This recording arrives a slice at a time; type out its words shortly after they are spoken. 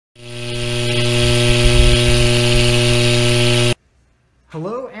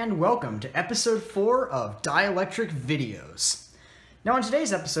welcome to episode 4 of Dielectric Videos. Now in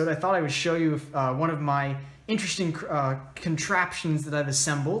today's episode I thought I would show you one of my interesting contraptions that I've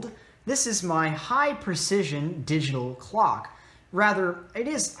assembled. This is my high precision digital clock. Rather, it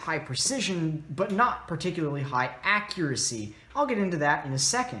is high precision, but not particularly high accuracy. I'll get into that in a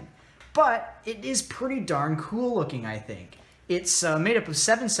second. But it is pretty darn cool looking, I think. It's made up of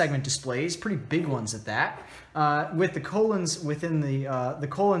 7-segment displays, pretty big ones at that, with the colons within the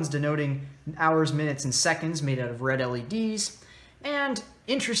colons denoting hours, minutes, and seconds made out of red LEDs. And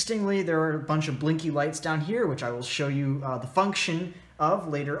interestingly, there are a bunch of blinky lights down here, which I will show you the function of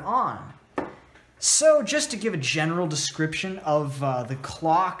later on. So just to give a general description of the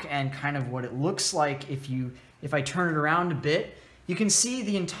clock and kind of what it looks like if I turn it around a bit, you can see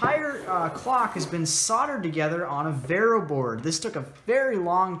the entire clock has been soldered together on a veroboard. This took a very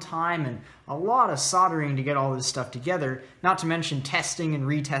long time and a lot of soldering to get all this stuff together, not to mention testing and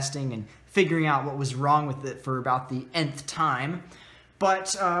retesting and figuring out what was wrong with it for about the nth time.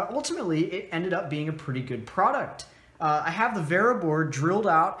 But ultimately, it ended up being a pretty good product. I have the veroboard drilled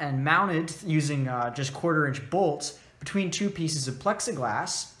out and mounted using just 1/4-inch bolts between 2 pieces of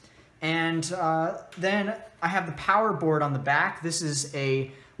plexiglass. And then I have the power board on the back. This is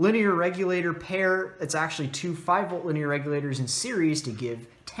a linear regulator pair. It's actually 2 5-volt linear regulators in series to give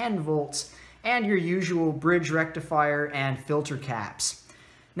 10 volts, and your usual bridge rectifier and filter caps.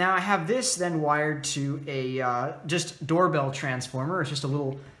 Now I have this then wired to a just doorbell transformer. It's just a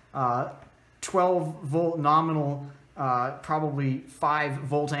little 12-volt nominal, probably 5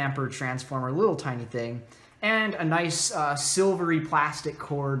 volt-ampere transformer, a little tiny thing. And a nice silvery plastic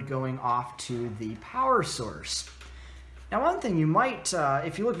cord going off to the power source. Now one thing you might,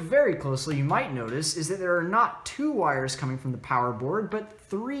 if you look very closely, you might notice is that there are not 2 wires coming from the power board, but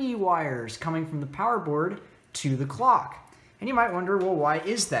 3 wires coming from the power board to the clock. And you might wonder, well, why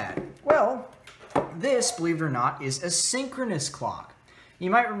is that? Well, this, believe it or not, is a synchronous clock. You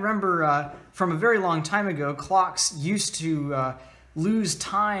might remember from a very long time ago, clocks used to lose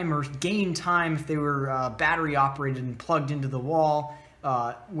time or gain time if they were battery operated and plugged into the wall,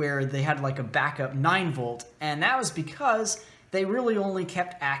 where they had like a backup 9-volt, and that was because they really only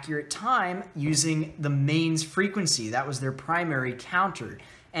kept accurate time using the mains frequency. That was their primary counter,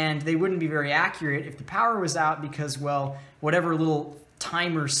 and they wouldn't be very accurate if the power was out because, well, whatever little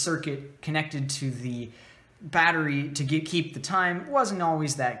timer circuit connected to the battery to keep the time wasn't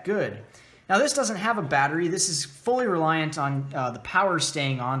always that good. Now this doesn't have a battery. This is fully reliant on the power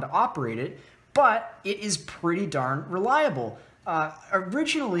staying on to operate it, but it is pretty darn reliable.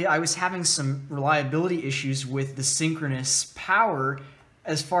 Originally, I was having some reliability issues with the synchronous power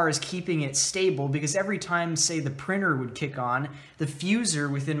as far as keeping it stable, because every time, say, the printer would kick on, the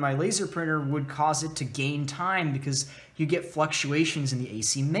fuser within my laser printer would cause it to gain time because you get fluctuations in the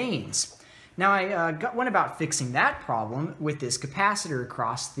AC mains. Now I went about fixing that problem with this capacitor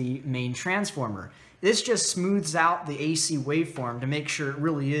across the main transformer. This just smooths out the AC waveform to make sure it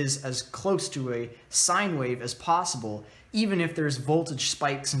really is as close to a sine wave as possible, even if there's voltage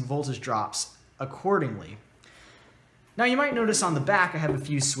spikes and voltage drops accordingly. Now you might notice on the back I have a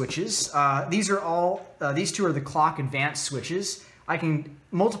few switches. These 2 are the clock advance switches. I can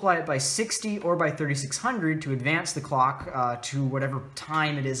multiply it by 60 or by 3600 to advance the clock to whatever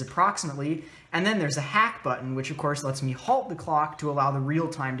time it is approximately, and then there's a hack button, which of course lets me halt the clock to allow the real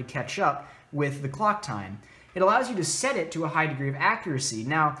time to catch up with the clock time. It allows you to set it to a high degree of accuracy.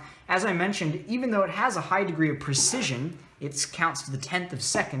 Now, as I mentioned, even though it has a high degree of precision, it counts to the 10th of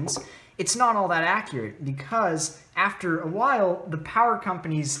seconds, it's not all that accurate because after a while, the power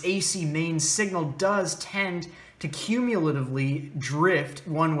company's AC main signal does tend to cumulatively drift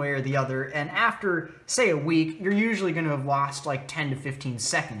one way or the other, and after, say, a week, you're usually going to have lost like 10 to 15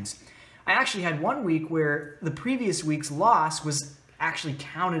 seconds. I actually had one week where the previous week's loss was actually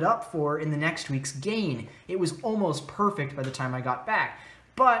counted up for in the next week's gain. It was almost perfect by the time I got back,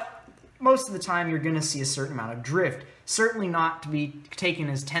 but most of the time you're going to see a certain amount of drift. Certainly not to be taken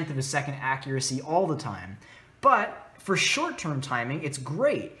as 1/10 of a second accuracy all the time, but for short-term timing, it's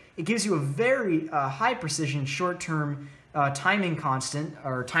great. It gives you a very high precision short-term timing constant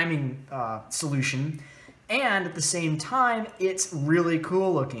or timing solution, and at the same time, it's really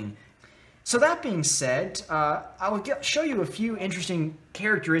cool looking. So that being said, I will show you a few interesting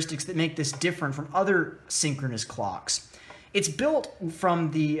characteristics that make this different from other synchronous clocks. It's built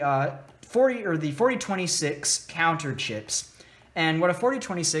from the 4026 counter chips, and what a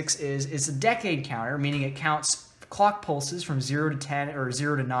 4026 is a decade counter, meaning it counts clock pulses from 0 to 10 or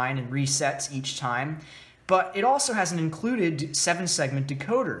 0 to 9 and resets each time. but it also has an included 7-segment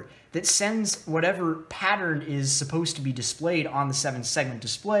decoder that sends whatever pattern is supposed to be displayed on the 7-segment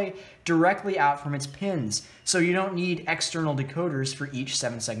display directly out from its pins, so you don't need external decoders for each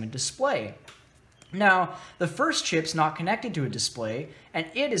 7-segment display. Now, the first chip's not connected to a display, and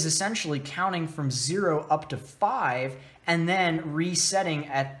it is essentially counting from 0 up to 5 and then resetting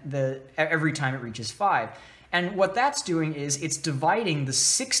at every time it reaches 5. And what that's doing is it's dividing the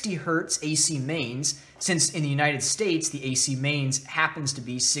 60 Hertz AC mains, since in the United States the AC mains happens to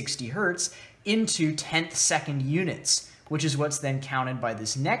be 60 Hertz, into 10th second units, which is what's then counted by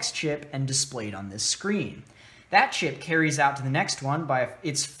this next chip and displayed on this screen. That chip carries out to the next one by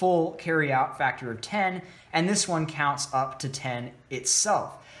its full carry-out factor of 10, and this one counts up to 10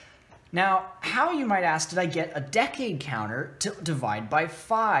 itself. Now, how, you might ask, did I get a decade counter to divide by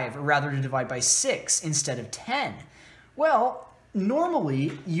 5, or rather to divide by 6 instead of 10? Well,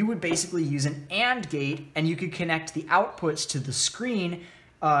 normally you would basically use an AND gate, and you could connect the outputs to the screen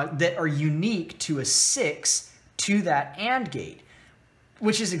that are unique to a 6 to that AND gate,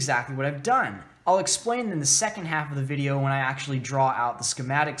 which is exactly what I've done. I'll explain in the second half of the video when I actually draw out the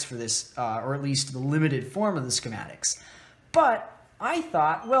schematics for this, or at least the limited form of the schematics. But I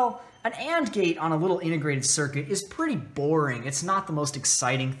thought, well, an AND gate on a little integrated circuit is pretty boring. It's not the most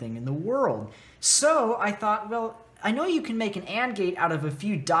exciting thing in the world. So I thought, well, I know you can make an AND gate out of a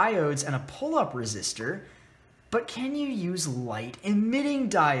few diodes and a pull-up resistor, but can you use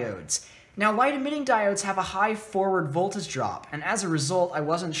light-emitting diodes? Now, light-emitting diodes have a high forward voltage drop, and as a result, I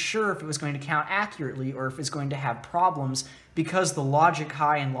wasn't sure if it was going to count accurately or if it's going to have problems because the logic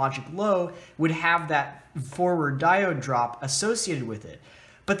high and logic low would have that forward diode drop associated with it.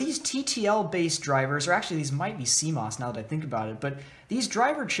 But these TTL-based drivers, or actually these might be CMOS now that I think about it, but these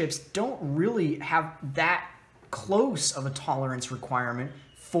driver chips don't really have that close of a tolerance requirement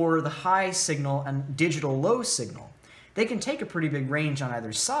for the high signal and digital low signal. They can take a pretty big range on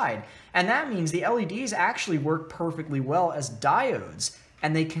either side, and that means the LEDs actually work perfectly well as diodes,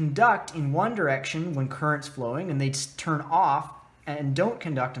 and they conduct in one direction when current's flowing, and they turn off and don't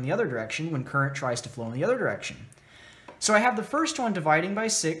conduct in the other direction when current tries to flow in the other direction. So I have the first one dividing by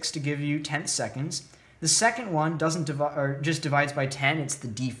 6 to give you 10th seconds. The second one doesn't divide, or just divides by 10, it's the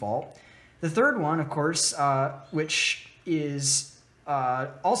default. The third one, of course, which is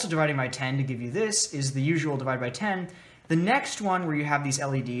also dividing by 10 to give you this, is the usual divide by 10. The next one where you have these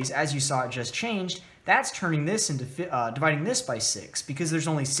LEDs, as you saw it just changed, that's turning this into dividing this by 6 because there's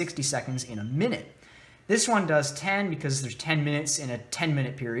only 60 seconds in a minute. This one does 10 because there's 10 minutes in a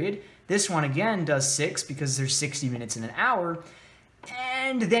 10-minute period. This one again does 6 because there's 60 minutes in an hour.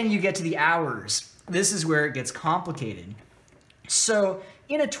 And then you get to the hours. This is where it gets complicated. So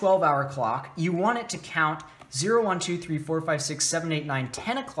in a 12-hour clock, you want it to count 0, 1, 2, 3, 4, 5, 6, 7, 8, 9,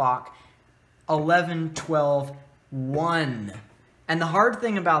 10 o'clock, 11, 12, 1. And the hard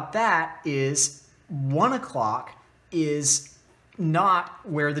thing about that is 1 o'clock is not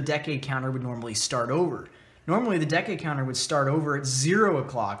where the decade counter would normally start over. Normally the decade counter would start over at 0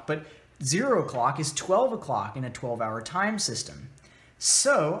 o'clock, but 0 o'clock is 12 o'clock in a 12-hour time system.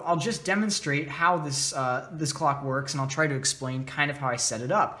 So I'll just demonstrate how this clock works, and I'll try to explain kind of how I set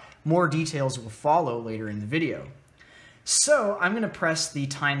it up. More details will follow later in the video. So I'm going to press the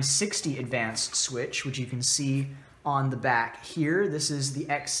times 60 advanced switch, which you can see on the back here. This is the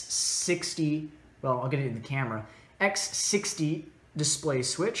X60, well, I'll get it in the camera, X60 display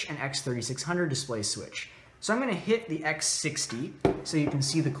switch and X3600 display switch. So I'm going to hit the X60 so you can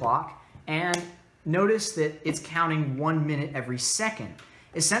see the clock, and notice that it's counting 1 minute every second.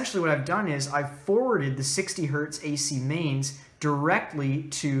 Essentially what I've done is I've forwarded the 60 Hertz AC mains directly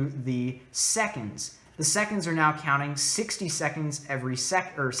to the seconds. The seconds are now counting 60 seconds every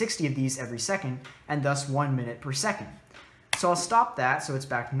second, or 60 of these every second, and thus 1 minute per second. So I'll stop that so it's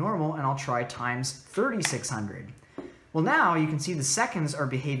back to normal, and I'll try times 3600. Well, now you can see the seconds are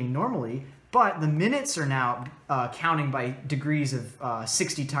behaving normally, but the minutes are now counting by degrees of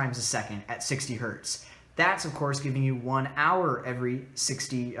 60 times a second at 60 Hertz. That's, of course, giving you 1 hour every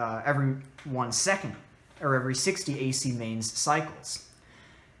 1 second, or every 60 AC mains cycles.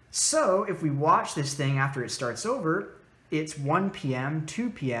 So if we watch this thing after it starts over, it's 1 p.m., 2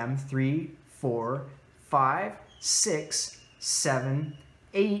 p.m., 3, 4, 5, 6, 7,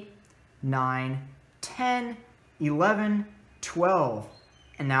 8, 9, 10, 11, 12,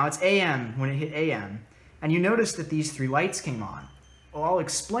 and now it's AM when it hit AM. And you notice that these 3 lights came on. Well, I'll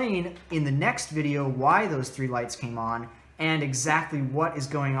explain in the next video why those 3 lights came on and exactly what is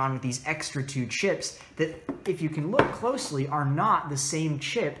going on with these extra 2 chips that, if you can look closely, are not the same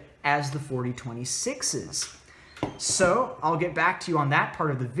chip as the 4026s. So I'll get back to you on that part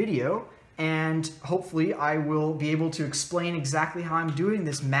of the video. and hopefully I will be able to explain exactly how I'm doing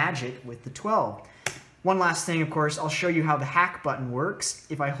this magic with the 12. One last thing, of course, I'll show you how the hack button works.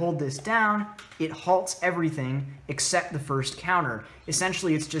 If I hold this down, it halts everything except the first counter.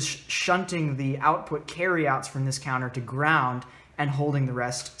 Essentially, it's just shunting the output carryouts from this counter to ground and holding the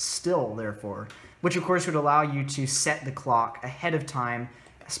rest still, therefore, which of course would allow you to set the clock ahead of time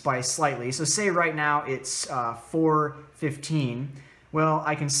by slightly. So say right now it's 4:15. Well,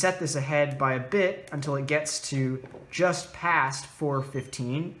 I can set this ahead by a bit until it gets to just past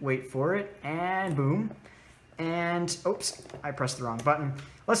 4:15. Wait for it, and boom. And oops, I pressed the wrong button.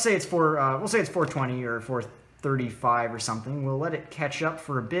 Let's say it's 4:20 or 4:35 or something. We'll let it catch up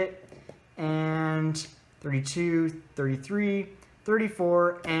for a bit. And 32, 33,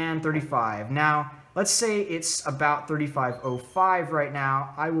 34, and 35. Now, let's say it's about 35:05 right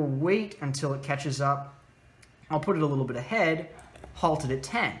now. I will wait until it catches up. I'll put it a little bit ahead, halt it at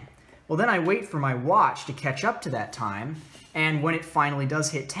 10. Well, then I wait for my watch to catch up to that time, and when it finally does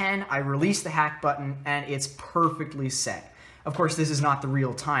hit 10, I release the hack button, and it's perfectly set. Of course, this is not the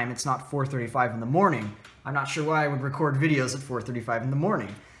real time. It's not 4:35 in the morning. I'm not sure why I would record videos at 4:35 in the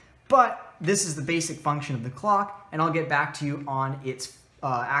morning. But this is the basic function of the clock, and I'll get back to you on its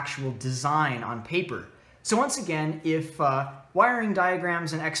actual design on paper. So once again, if wiring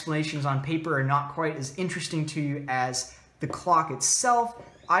diagrams and explanations on paper are not quite as interesting to you as the clock itself,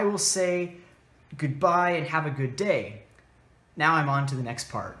 I will say goodbye and have a good day. Now I'm on to the next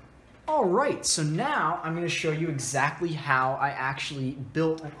part. Alright, so now I'm going to show you exactly how I actually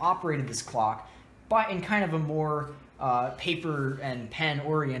built and operated this clock in kind of a more paper and pen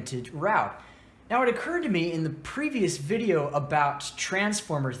oriented route. Now, it occurred to me in the previous video about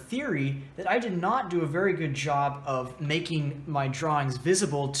transformer theory that I did not do a very good job of making my drawings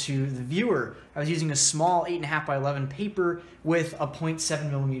visible to the viewer. I was using a small 8.5 by 11 paper with a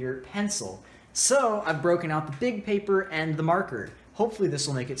 0.7mm pencil. So I've broken out the big paper and the marker. Hopefully this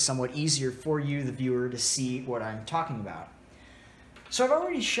will make it somewhat easier for you, the viewer, to see what I'm talking about. So I've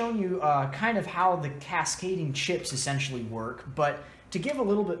already shown you kind of how the cascading chips essentially work, but to give a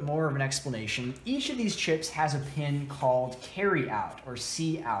little bit more of an explanation, each of these chips has a pin called carry out, or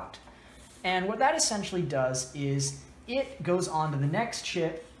C out. And what that essentially does is it goes on to the next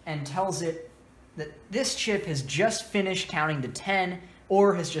chip and tells it that this chip has just finished counting to 10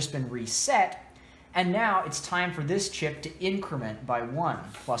 or has just been reset, and now it's time for this chip to increment by 1,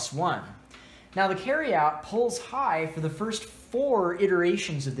 plus 1. Now the carry out pulls high for the first 4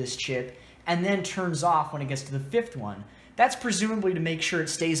 iterations of this chip and then turns off when it gets to the 5th one. That's presumably to make sure it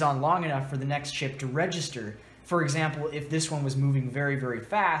stays on long enough for the next chip to register. For example, if this one was moving very, very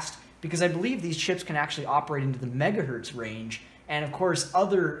fast, because I believe these chips can actually operate into the megahertz range, and of course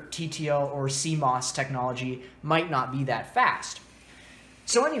other TTL or CMOS technology might not be that fast.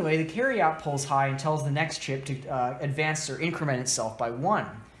 So anyway, the carryout pulls high and tells the next chip to advance or increment itself by 1.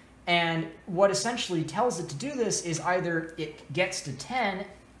 And what essentially tells it to do this is either it gets to 10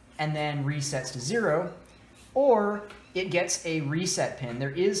 and then resets to 0, or it gets a reset pin.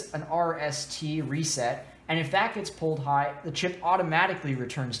 There is an RST reset, and if that gets pulled high, the chip automatically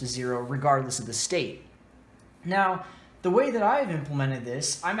returns to 0 regardless of the state. Now, the way that I've implemented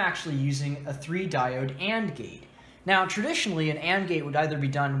this, I'm actually using a 3-diode AND gate. Now, traditionally, an AND gate would either be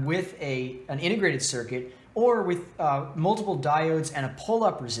done with an integrated circuit or with multiple diodes and a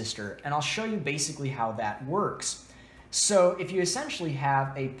pull-up resistor, and I'll show you basically how that works. So if you essentially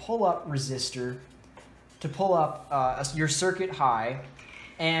have a pull-up resistor to pull up your circuit high,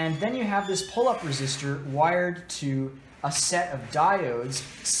 and then you have this pull-up resistor wired to a set of diodes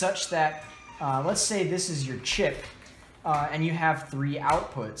such that, let's say this is your chip, and you have 3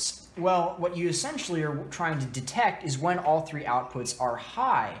 outputs. Well, what you essentially are trying to detect is when all 3 outputs are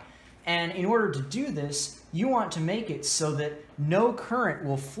high. And in order to do this, you want to make it so that no current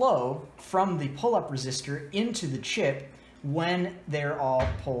will flow from the pull-up resistor into the chip when they're all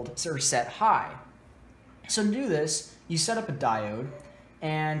pulled or set high. So to do this, you set up a diode,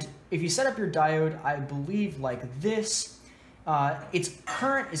 and if you set up your diode, I believe like this, its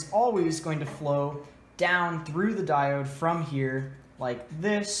current is always going to flow down through the diode from here, like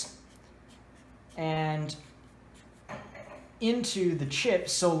this, and into the chip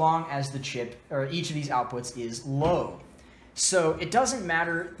so long as the chip, or each of these outputs, is low. So it doesn't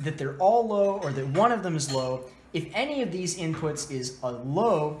matter that they're all low or that one of them is low. If any of these inputs is a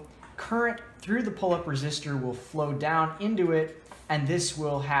low, current through the pull-up resistor will flow down into it, and this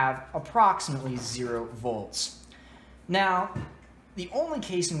will have approximately 0 volts. Now, the only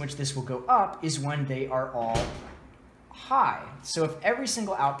case in which this will go up is when they are all high. So if every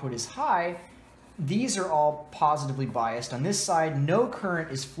single output is high, these are all positively biased. On this side, no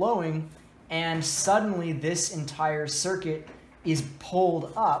current is flowing, and suddenly this entire circuit is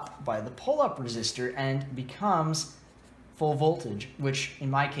pulled up by the pull-up resistor and becomes full voltage, which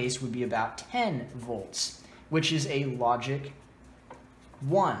in my case would be about 10 volts, which is a logic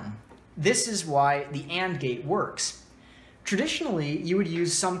 1. This is why the AND gate works. Traditionally, you would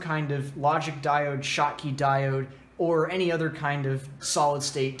use some kind of logic diode, Schottky diode, or any other kind of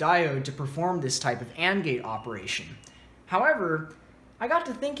solid-state diode to perform this type of AND gate operation. However, I got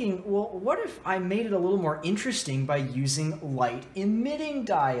to thinking, well, what if I made it a little more interesting by using light-emitting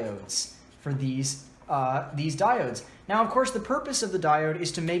diodes for these diodes? Now, of course, the purpose of the diode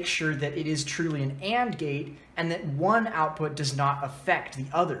is to make sure that it is truly an AND gate and that one output does not affect the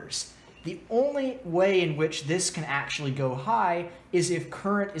others. The only way in which this can actually go high is if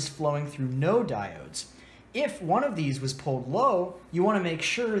current is flowing through no diodes. If one of these was pulled low, you want to make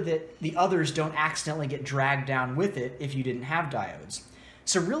sure that the others don't accidentally get dragged down with it if you didn't have diodes.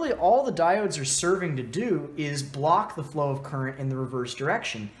 So really all the diodes are serving to do is block the flow of current in the reverse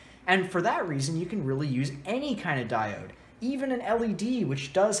direction. And for that reason, you can really use any kind of diode, even an LED,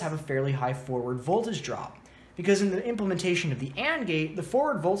 which does have a fairly high forward voltage drop. Because in the implementation of the AND gate, the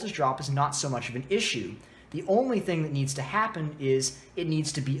forward voltage drop is not so much of an issue. The only thing that needs to happen is it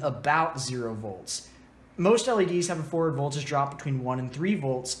needs to be about 0 volts. Most LEDs have a forward voltage drop between 1 and 3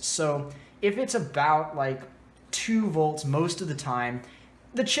 volts, so if it's about like 2 volts most of the time,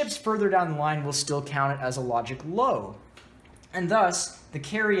 the chips further down the line will still count it as a logic low. And thus, the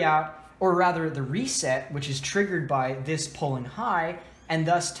carryout, or rather the reset, which is triggered by this pulling high, and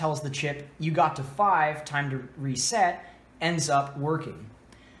thus tells the chip, you got to 5, time to reset, ends up working.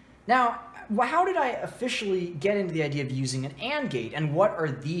 Now, how did I officially get into the idea of using an AND gate, and what are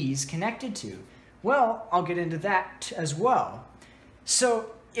these connected to? Well, I'll get into that as well.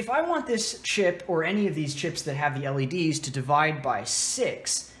 So, if I want this chip, or any of these chips that have the LEDs, to divide by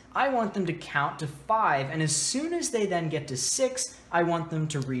 6, I want them to count to 5, and as soon as they then get to 6, I want them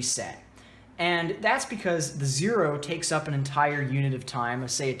to reset. And that's because the 0 takes up an entire unit of time,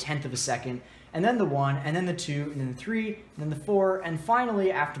 say 1/10 of a second, and then the 1, and then the 2, and then the 3, and then the 4, and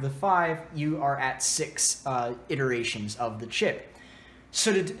finally, after the 5, you are at 6 iterations of the chip.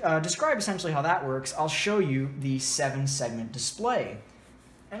 So to describe essentially how that works, I'll show you the 7-segment display.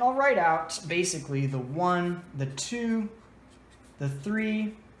 And I'll write out basically the 1, the 2, the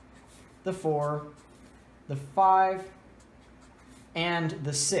 3, the 4, the 5, and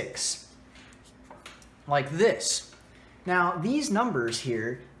the 6. Like this. Now, these numbers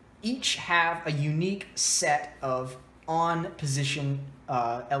here each have a unique set of on-position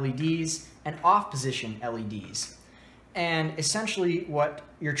LEDs and off-position LEDs. And essentially what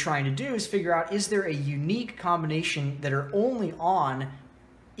you're trying to do is figure out, is there a unique combination that are only on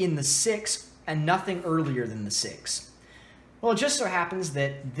in the 6 and nothing earlier than the 6? Well, it just so happens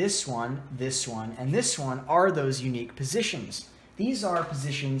that this one, and this one are those unique positions. These are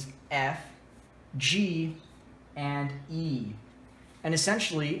positions F, G, and E. And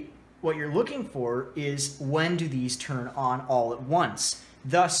essentially, what you're looking for is when do these turn on all at once?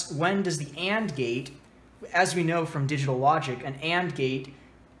 Thus, when does the AND gate, as we know from digital logic, an AND gate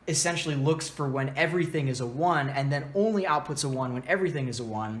essentially looks for when everything is a 1 and then only outputs a 1 when everything is a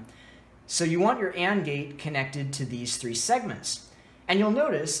 1. So you want your AND gate connected to these 3 segments. And you'll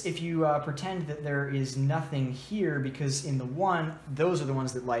notice if you pretend that there is nothing here, because in the 1, those are the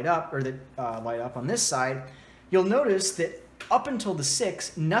ones that light up, or that light up on this side, you'll notice that up until the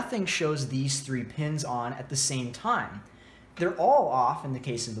 6, nothing shows these 3 pins on at the same time. They're all off in the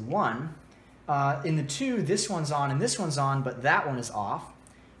case of the 1. In the 2, this one's on and this one's on, but that one is off.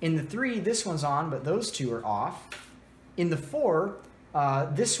 In the 3, this one's on, but those 2 are off. In the 4,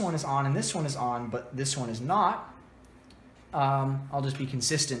 this one is on and this one is on, but this one is not. I'll just be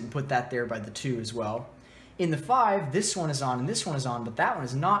consistent and put that there by the 2 as well. In the 5, this one is on and this one is on, but that one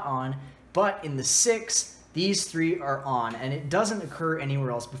is not on. But in the 6, these 3 are on, and it doesn't occur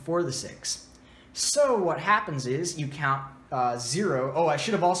anywhere else before the 6. So what happens is you count 0. Oh, I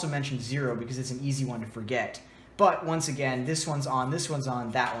should have also mentioned 0 because it's an easy one to forget. But once again, this one's on,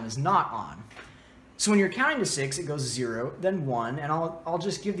 that one is not on. So when you're counting to 6, it goes 0, then 1, and I'll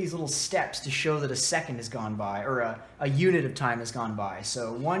just give these little steps to show that a second has gone by, or a unit of time has gone by.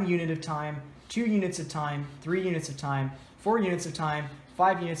 So 1 unit of time, 2 units of time, 3 units of time, 4 units of time,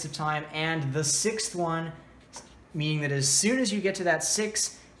 5 units of time, and the 6th one, meaning that as soon as you get to that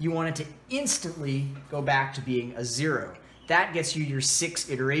 6, you want it to instantly go back to being a 0. That gets you your 6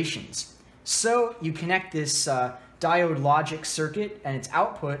 iterations. So you connect this diode logic circuit and its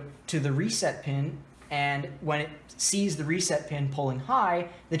output to the reset pin and when it sees the reset pin pulling high,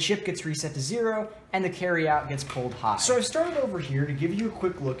 the chip gets reset to 0, and the carryout gets pulled high. So I've started over here to give you a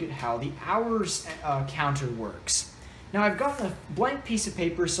quick look at how the hours counter works. Now I've got a blank piece of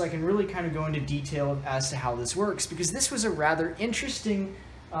paper so I can really kind of go into detail as to how this works, because this was a rather interesting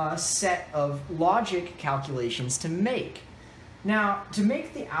set of logic calculations to make. Now, to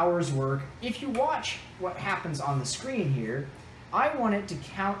make the hours work, if you watch what happens on the screen here, I want it to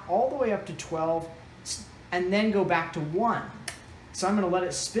count all the way up to 12 and then go back to 1. So I'm going to let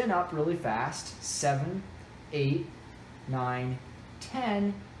it spin up really fast. 7, 8, 9,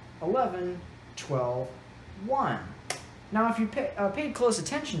 10, 11, 12, 1. Now, if you paid close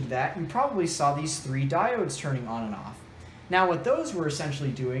attention to that, you probably saw these 3 diodes turning on and off. Now, what those were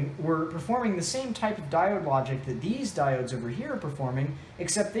essentially doing were performing the same type of diode logic that these diodes over here are performing,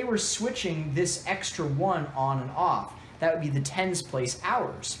 except they were switching this extra 1 on and off. That would be the tens place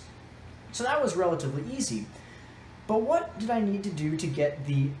hours. So that was relatively easy. But what did I need to do to get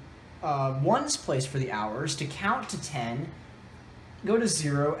the ones place for the hours to count to 10, go to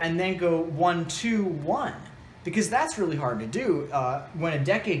 0, and then go 1, 2, 1? Because that's really hard to do when a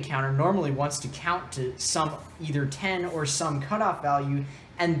decade counter normally wants to count to some either 10 or some cutoff value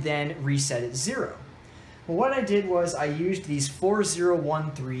and then reset at 0. Well, what I did was I used these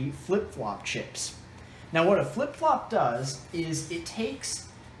 4013 flip-flop chips. Now what a flip-flop does is it takes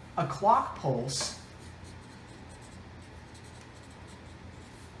a clock pulse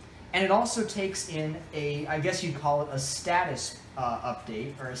and it also takes in a, I guess you'd call it a status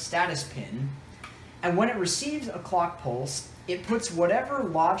update or a status pin. And when it receives a clock pulse, it puts whatever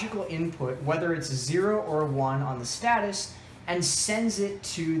logical input, whether it's a 0 or a 1 on the status, and sends it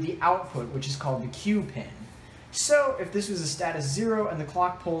to the output, which is called the Q pin. So if this was a status 0 and the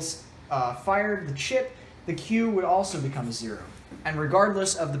clock pulse fired the chip, the Q would also become a 0, and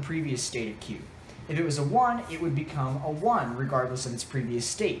regardless of the previous state of Q. If it was a 1, it would become a 1, regardless of its previous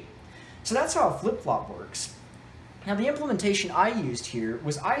state. So that's how a flip-flop works. Now the implementation I used here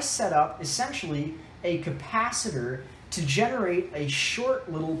was I set up essentially a capacitor to generate a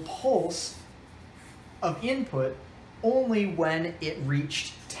short little pulse of input only when it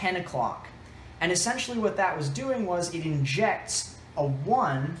reached 10 o'clock. And essentially what that was doing was it injects a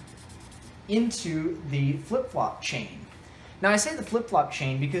 1 into the flip-flop chain. Now I say the flip-flop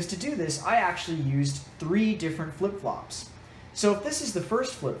chain because to do this I actually used 3 different flip-flops. So if this is the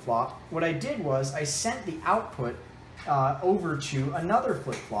first flip-flop, what I did was I sent the output over to another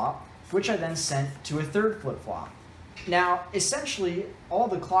flip-flop, which I then sent to a third flip-flop. Now, essentially, all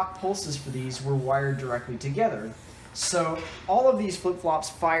the clock pulses for these were wired directly together, so all of these flip-flops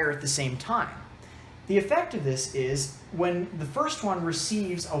fire at the same time. The effect of this is, when the first one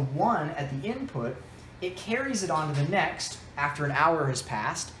receives a 1 at the input, it carries it on to the next after an hour has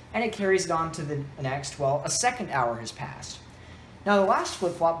passed, and it carries it on to the next while a second hour has passed. Now, the last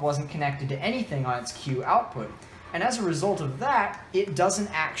flip-flop wasn't connected to anything on its Q output, and as a result of that, it doesn't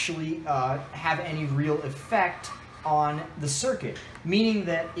actually have any real effect on the circuit, meaning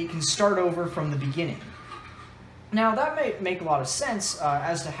that it can start over from the beginning. Now that may make a lot of sense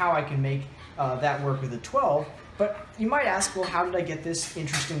as to how I can make that work with a 12, but you might ask, well, how did I get this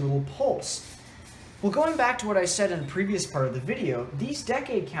interesting little pulse? Well, going back to what I said in the previous part of the video, these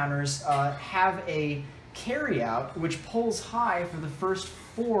decade counters have a carryout which pulls high for the first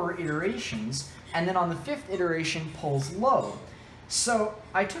 4 iterations, and then on the 5th iteration pulls low. So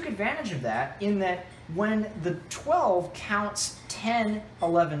I took advantage of that in that when the 12 counts 10,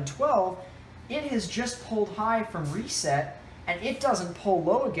 11, 12, it has just pulled high from reset, and it doesn't pull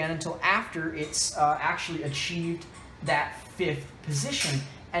low again until after it's actually achieved that 5th position.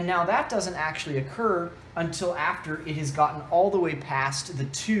 And now that doesn't actually occur until after it has gotten all the way past the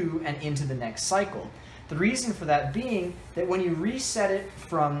 2 and into the next cycle. The reason for that being that when you reset it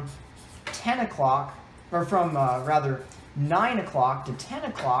from 10 o'clock, or from rather 9 o'clock to 10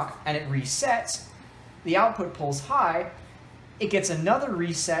 o'clock, and it resets, the output pulls high, it gets another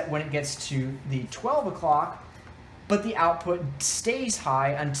reset when it gets to the 12 o'clock, but the output stays high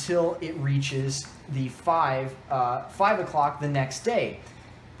until it reaches the 5 o'clock the next day.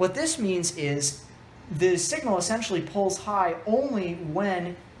 What this means is the signal essentially pulls high only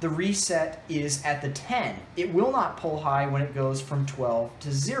when the reset is at the 10. It will not pull high when it goes from 12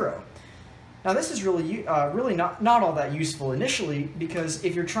 to 0. Now this is really not all that useful initially, because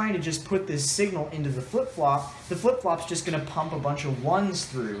if you're trying to just put this signal into the flip-flop's just going to pump a bunch of 1s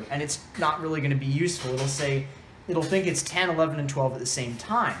through, and it's not really going to be useful. It'll think it's 10, 11, and 12 at the same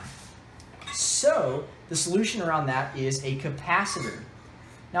time. So the solution around that is a capacitor.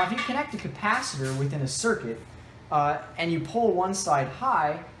 Now if you connect a capacitor within a circuit, and you pull one side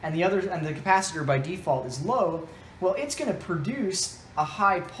high and the capacitor by default is low, well, it's going to produce a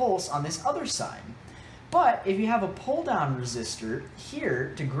high pulse on this other side. But if you have a pull-down resistor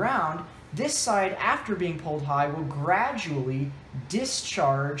here to ground, this side, after being pulled high, will gradually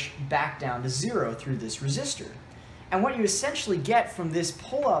discharge back down to 0 through this resistor. And what you essentially get from this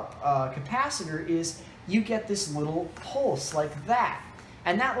pull-up capacitor is you get this little pulse like that.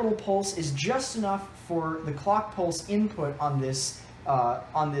 And that little pulse is just enough for the clock pulse input on this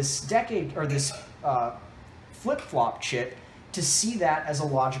flip-flop chip to see that as a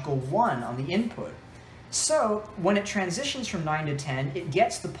logical 1 on the input. So when it transitions from 9 to 10, it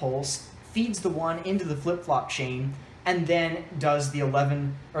gets the pulse, feeds the 1 into the flip-flop chain, and then does the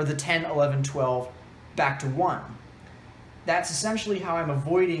 11 or the 10, 11, 12 back to 1. That's essentially how I'm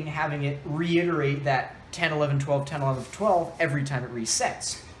avoiding having it reiterate that 10, 11, 12, 10, 11, 12 every time it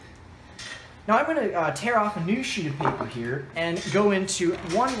resets. Now I'm going to tear off a new sheet of paper here and go into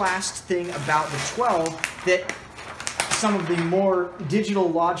one last thing about the 12 that some of the more digital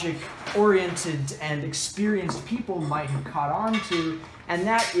logic oriented and experienced people might have caught on to, and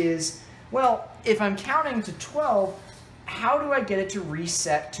that is, well, if I'm counting to 12, how do I get it to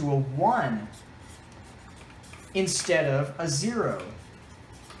reset to a 1 instead of a 0?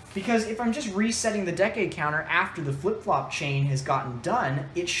 Because if I'm just resetting the decade counter after the flip-flop chain has gotten done,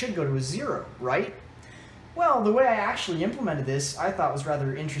 it should go to a 0, right? Well, the way I actually implemented this I thought was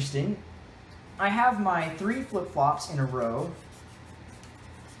rather interesting. I have my 3 flip-flops in a row,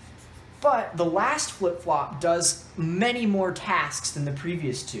 but the last flip-flop does many more tasks than the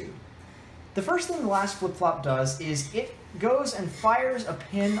previous 2. The first thing the last flip-flop does is it goes and fires a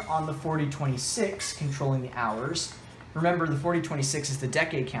pin on the 4026, controlling the hours. Remember, the 4026 is the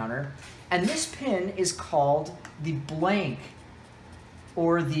decade counter, and this pin is called the blank,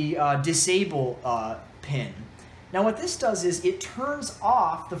 or the disable pin. Now what this does is it turns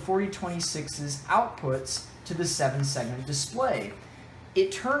off the 4026's outputs to the 7-segment display.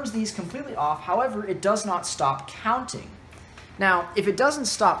 It turns these completely off, however, it does not stop counting. Now, if it doesn't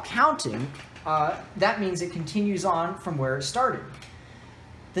stop counting, that means it continues on from where it started.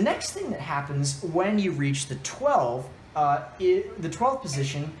 The next thing that happens when you reach the 12th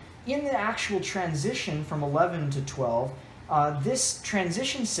position, in the actual transition from 11 to 12, this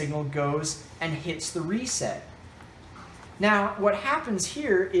transition signal goes and hits the reset. Now, what happens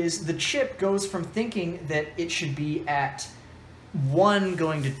here is the chip goes from thinking that it should be at 1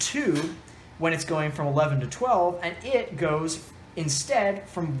 going to 2 when it's going from 11 to 12, and it goes instead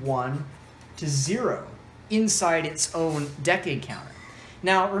from 1 to 0 inside its own decade counter.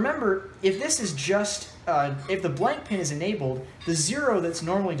 Now, remember, if this is just if the blank pin is enabled, the 0 that's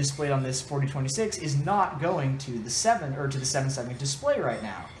normally displayed on this 4026 is not going to the 7-segment display right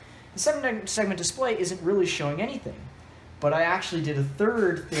now. The 7-segment display isn't really showing anything. But I actually did a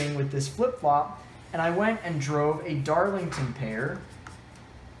third thing with this flip-flop, and I went and drove a Darlington pair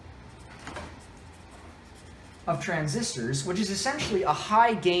of transistors, which is essentially a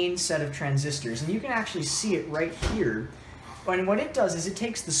high-gain set of transistors, and you can actually see it right here. And what it does is it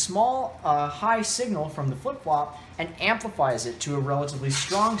takes the small high signal from the flip-flop and amplifies it to a relatively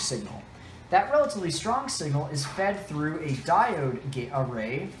strong signal. That relatively strong signal is fed through a diode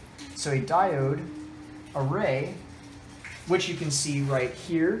array, so a diode array, which you can see right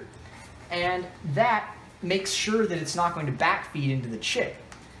here, and that makes sure that it's not going to backfeed into the chip.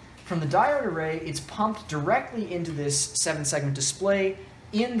 From the diode array, it's pumped directly into this 7-segment display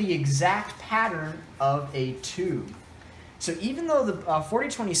in the exact pattern of a tube. So even though the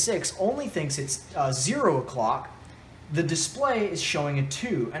 4026 only thinks it's 0 o'clock, the display is showing a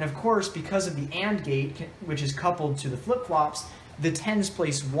 2. And of course, because of the AND gate, which is coupled to the flip-flops, the 10's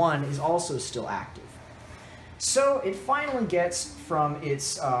place 1 is also still active. So it finally gets from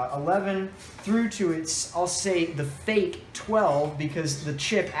its 11 through to its, I'll say, the fake 12, because the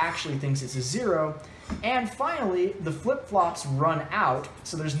chip actually thinks it's a 0. And finally, the flip-flops run out,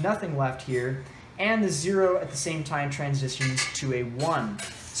 so there's nothing left here. And the 0 at the same time transitions to a 1.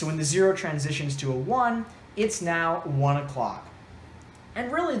 So when the 0 transitions to a 1, it's now 1 o'clock.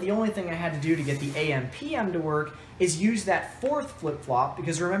 And really the only thing I had to do to get the AM-PM to work is use that 4th flip-flop,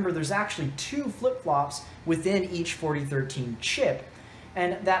 because remember there's actually 2 flip-flops within each 4013 chip.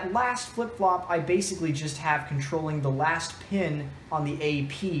 And that last flip-flop I basically just have controlling the last pin on the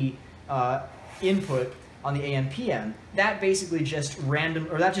AP input on the AM-PM. That basically just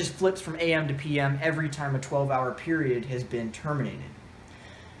that just flips from AM to PM every time a 12-hour period has been terminated.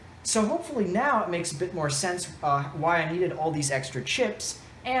 So hopefully now it makes a bit more sense why I needed all these extra chips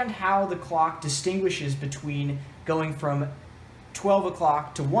and how the clock distinguishes between going from 12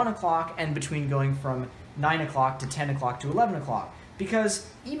 o'clock to 1 o'clock and between going from 9 o'clock to 10 o'clock to 11 o'clock. Because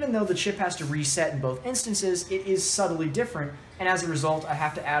even though the chip has to reset in both instances, it is subtly different, and as a result, I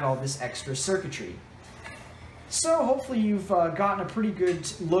have to add all this extra circuitry. So hopefully you've gotten a pretty good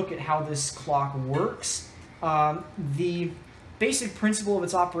look at how this clock works. The basic principle of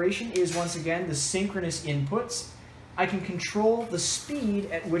its operation is, once again, the synchronous inputs. I can control the speed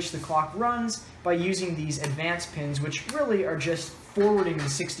at which the clock runs by using these advanced pins, which really are just forwarding the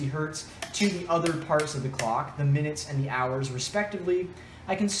 60 Hertz to the other parts of the clock, the minutes and the hours respectively.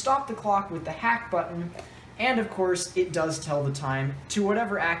 I can stop the clock with the hack button, and of course it does tell the time to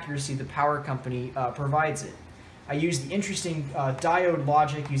whatever accuracy the power company provides it. I use the interesting diode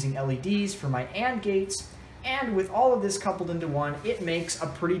logic using LEDs for my AND gates, and with all of this coupled into one, it makes a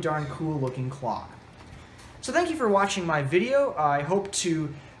pretty darn cool looking clock. So thank you for watching my video. I hope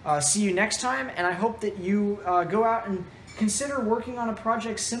to see you next time, and I hope that you go out and consider working on a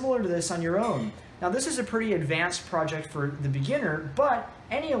project similar to this on your own. Now this is a pretty advanced project for the beginner, but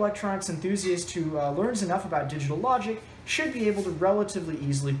any electronics enthusiast who learns enough about digital logic should be able to relatively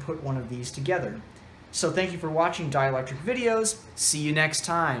easily put one of these together. So thank you for watching Dielectric Videos. See you next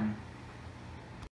time.